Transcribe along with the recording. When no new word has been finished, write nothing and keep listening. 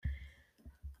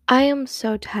I am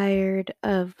so tired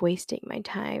of wasting my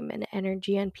time and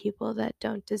energy on people that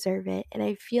don't deserve it. And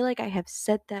I feel like I have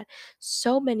said that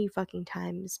so many fucking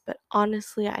times, but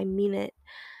honestly, I mean it.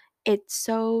 It's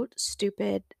so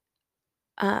stupid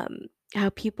how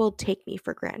people take me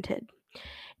for granted.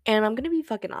 And I'm going to be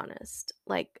fucking honest.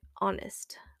 Like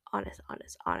honest.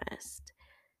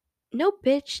 No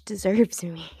bitch deserves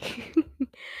me.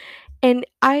 And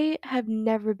I have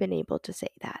never been able to say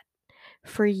that.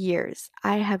 For years,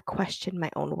 I have questioned my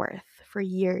own worth. For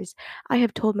years, I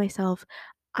have told myself,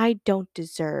 I don't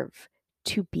deserve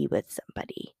to be with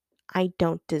somebody. I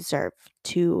don't deserve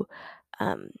to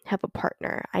have a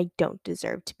partner. I don't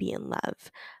deserve to be in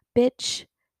love. Bitch,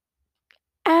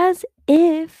 as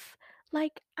if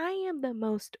like I am the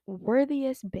most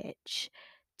worthiest bitch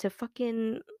to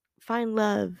fucking find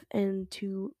love and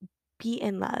to be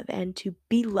in love and to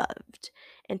be loved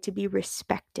and to be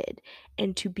respected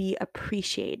and to be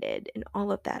appreciated and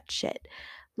all of that shit.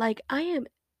 Like I am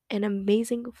an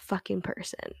amazing fucking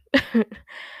person.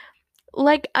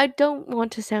 Like I don't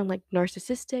want to sound like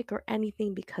narcissistic or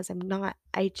anything because I'm not.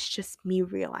 It's just me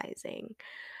realizing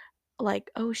like,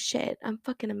 oh shit, I'm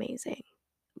fucking amazing.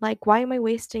 Like, why am I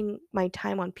wasting my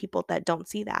time on people that don't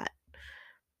see that?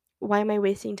 Why am I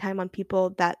wasting time on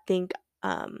people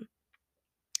um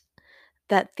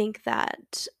that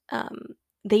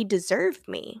they deserve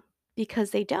me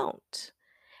because they don't?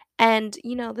 And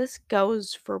this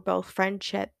goes for both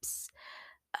friendships,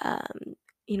 um,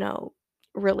 you know,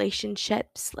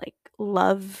 relationships, like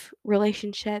love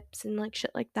relationships and like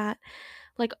shit like that.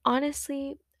 Like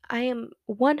honestly, I am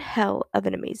one hell of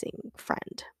an amazing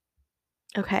friend.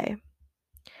 Okay.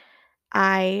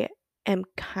 I am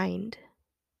kind.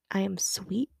 I am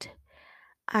sweet.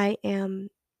 I am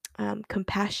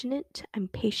compassionate. I'm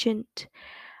patient.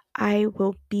 I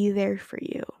will be there for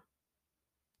you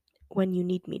when you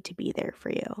need me to be there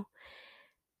for you.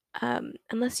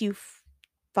 Unless you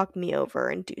fuck me over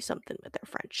and do something with our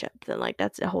friendship, then like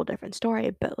that's a whole different story.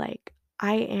 But like,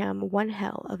 I am one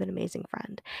hell of an amazing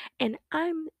friend, and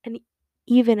I'm an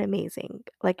even amazing,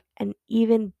 like an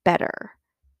even better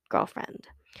girlfriend,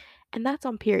 and that's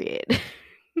on period.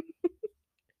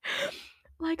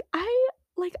 Like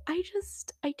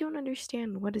I don't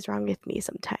understand what is wrong with me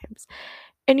sometimes.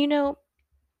 And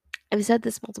I've said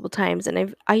this multiple times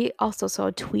and I also saw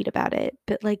a tweet about it,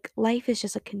 but like life is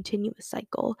just a continuous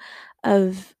cycle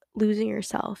of losing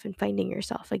yourself and finding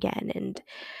yourself again. And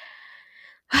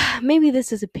maybe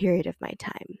this is a period of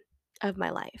my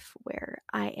life where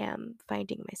I am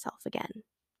finding myself again.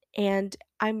 And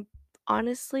I'm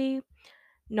honestly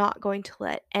not going to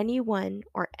let anyone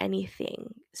or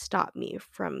anything stop me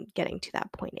from getting to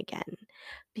that point again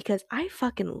because I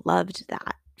fucking loved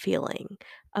that feeling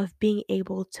of being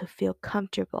able to feel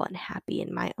comfortable and happy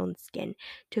in my own skin,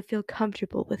 to feel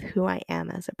comfortable with who I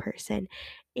am as a person.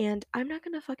 And I'm not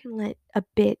gonna fucking let a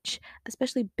bitch,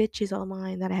 especially bitches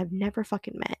online that I have never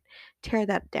fucking met, tear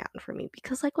that down for me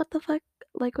because, like, what the fuck?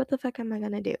 Like, what the fuck am I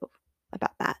gonna do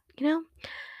about that, you know?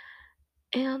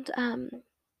 And,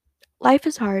 life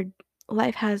is hard.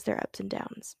 Life has their ups and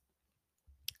downs.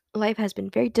 Life has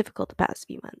been very difficult the past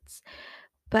few months,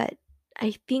 but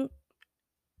I think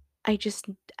I just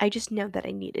I just know that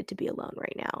I needed to be alone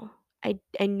right now.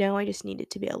 I know I just needed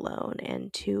to be alone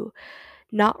and to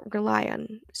not rely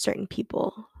on certain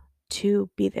people to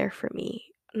be there for me.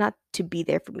 Not to be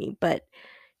there for me, but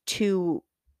to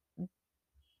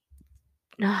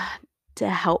to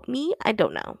help me. I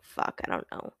don't know. Fuck, I don't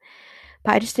know.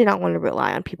 But I just did not want to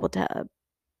rely on people to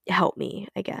help me,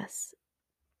 I guess.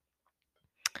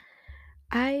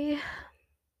 I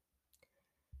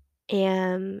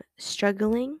am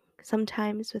struggling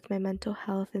sometimes with my mental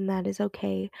health, and that is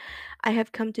okay. I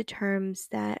have come to terms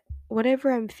that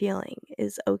whatever I'm feeling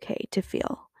is okay to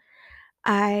feel.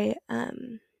 I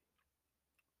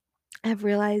have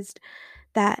realized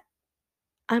that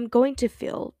I'm going to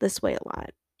feel this way a lot,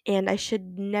 and I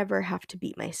should never have to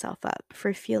beat myself up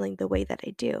for feeling the way that I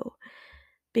do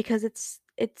because it's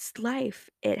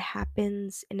life. It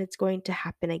happens and it's going to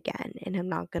happen again, and I'm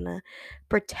not going to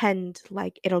pretend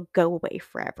like it'll go away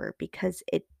forever because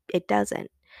it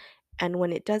doesn't. And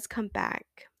when it does come back,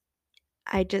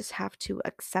 I just have to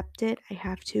accept it. I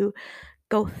have to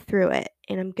go through it,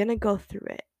 and I'm going to go through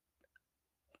it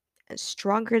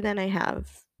stronger than I have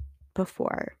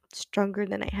before, stronger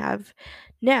than I have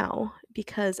now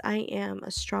because I am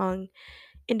a strong,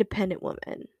 independent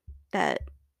woman that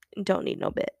don't need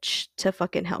no bitch to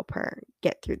fucking help her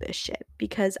get through this shit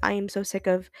because I am so sick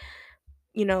of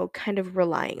kind of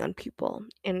relying on people.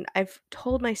 And I've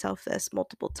told myself this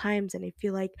multiple times, and I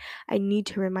feel like I need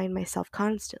to remind myself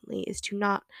constantly is to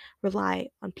not rely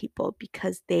on people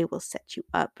because they will set you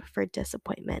up for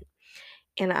disappointment.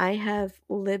 And I have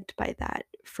lived by that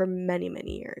for many,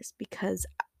 many years because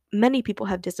many people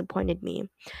have disappointed me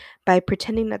by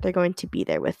pretending that they're going to be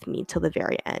there with me till the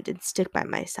very end and stick by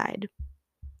my side.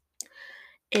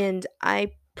 And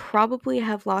I probably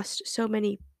have lost so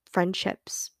many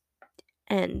friendships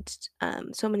and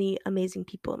so many amazing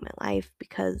people in my life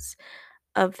because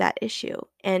of that issue.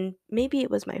 And maybe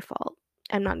it was my fault.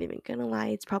 I'm not even gonna lie,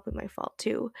 it's probably my fault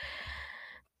too.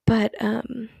 But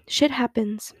shit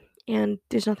happens, and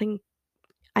there's nothing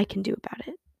I can do about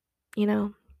it. You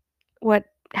know, what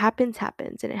happens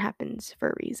happens, and it happens for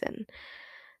a reason.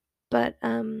 But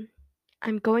I'm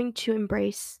going to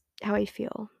embrace how I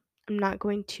feel. I'm not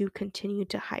going to continue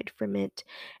to hide from it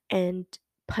and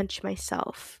punch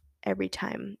myself every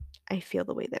time I feel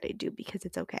the way that I do because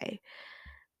it's okay.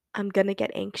 I'm going to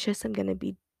get anxious. I'm going to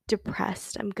be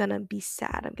depressed. I'm going to be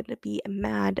sad. I'm going to be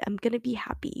mad. I'm going to be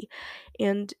happy.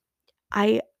 And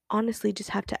I honestly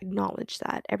just have to acknowledge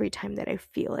that every time that I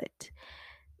feel it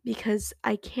because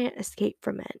I can't escape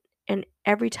from it. And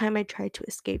every time I try to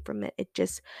escape from it, it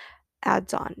just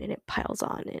adds on and it piles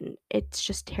on and it's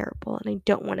just terrible. And I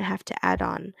don't want to have to add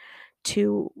on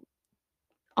to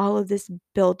all of this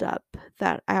buildup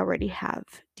that I already have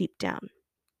deep down.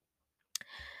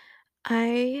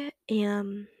 I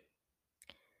am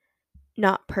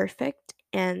not perfect,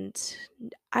 and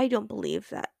I don't believe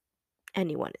that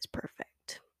anyone is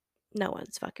perfect. No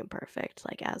one's fucking perfect.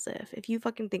 Like, as if you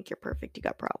fucking think you're perfect, you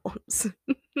got problems.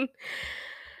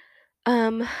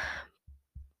 um,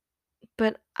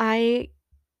 but I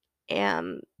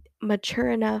am mature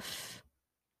enough.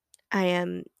 I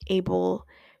am able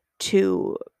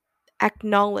to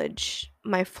acknowledge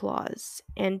my flaws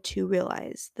and to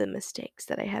realize the mistakes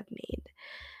that I have made.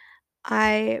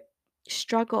 I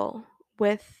struggle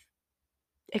with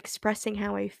expressing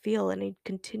how I feel, and I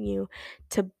continue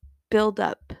to build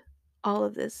up all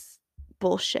of this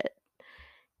bullshit,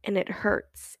 and it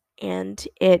hurts and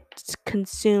it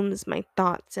consumes my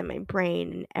thoughts and my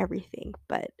brain and everything,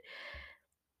 but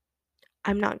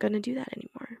I'm not going to do that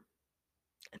anymore.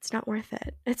 It's not worth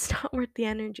it. It's not worth the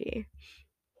energy.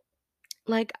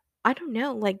 Like, I don't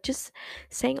know, like, just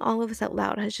saying all of this out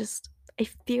loud has just I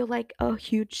feel like a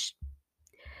huge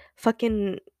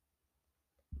fucking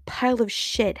pile of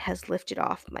shit has lifted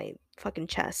off my fucking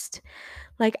chest.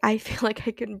 Like, I feel like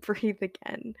I can breathe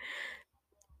again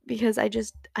because I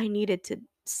needed to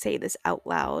say this out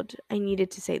loud. I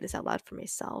needed to say this out loud for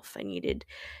myself. I needed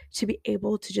to be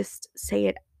able to just say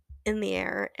it in the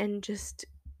air and just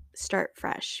start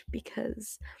fresh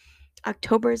because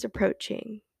October is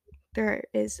approaching. There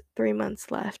is 3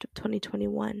 months left of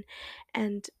 2021,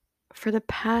 and for the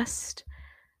past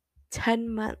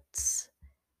 10 months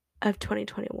of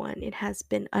 2021, it has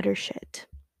been utter shit.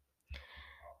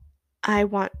 I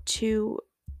want to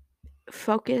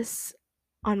focus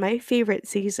on my favorite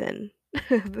season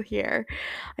of the year.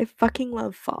 I fucking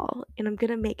love fall, and I'm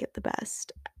gonna make it the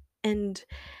best. And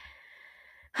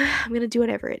I'm gonna do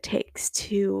whatever it takes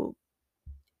to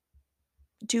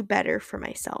do better for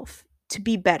myself. To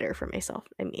be better for myself,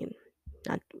 I mean.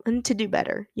 Not and to do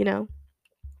better, you know?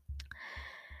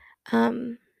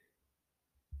 Um,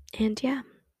 and yeah.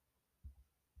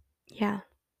 Yeah.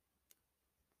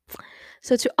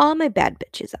 So to all my bad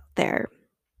bitches out there,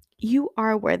 you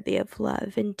are worthy of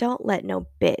love, and don't let no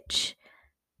bitch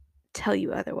tell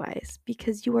you otherwise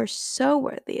because you are so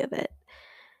worthy of it.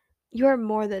 You are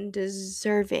more than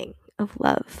deserving of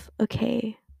love,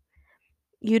 okay?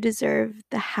 You deserve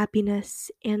the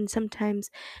happiness, and sometimes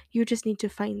you just need to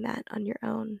find that on your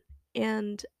own.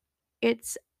 And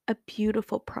it's a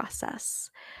beautiful process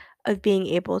of being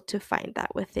able to find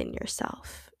that within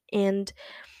yourself and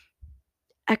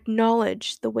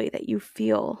acknowledge the way that you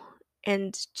feel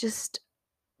and just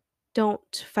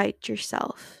don't fight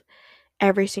yourself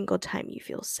every single time you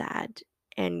feel sad.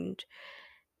 And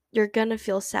you're gonna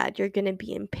feel sad, you're gonna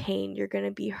be in pain, you're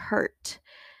gonna be hurt,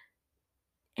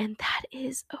 and that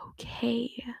is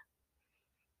okay.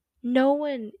 No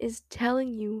one is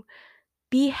telling you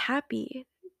be happy.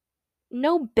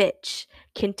 No bitch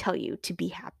can tell you to be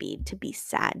happy, to be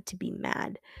sad, to be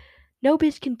mad. No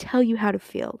bitch can tell you how to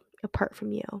feel apart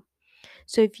from you.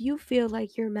 So if you feel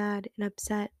like you're mad and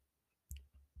upset,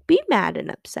 be mad and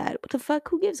upset. What the fuck?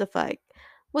 Who gives a fuck?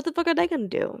 What the fuck are they gonna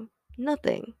do?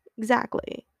 Nothing.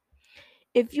 Exactly.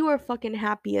 If you are fucking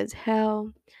happy as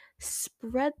hell,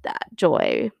 spread that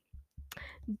joy.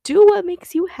 Do what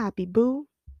makes you happy, boo.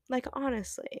 Like,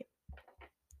 honestly.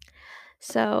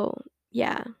 So,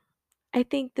 Yeah. I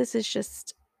think this is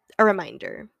just a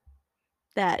reminder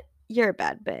that you're a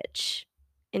bad bitch,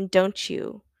 and don't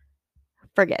you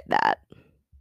forget that.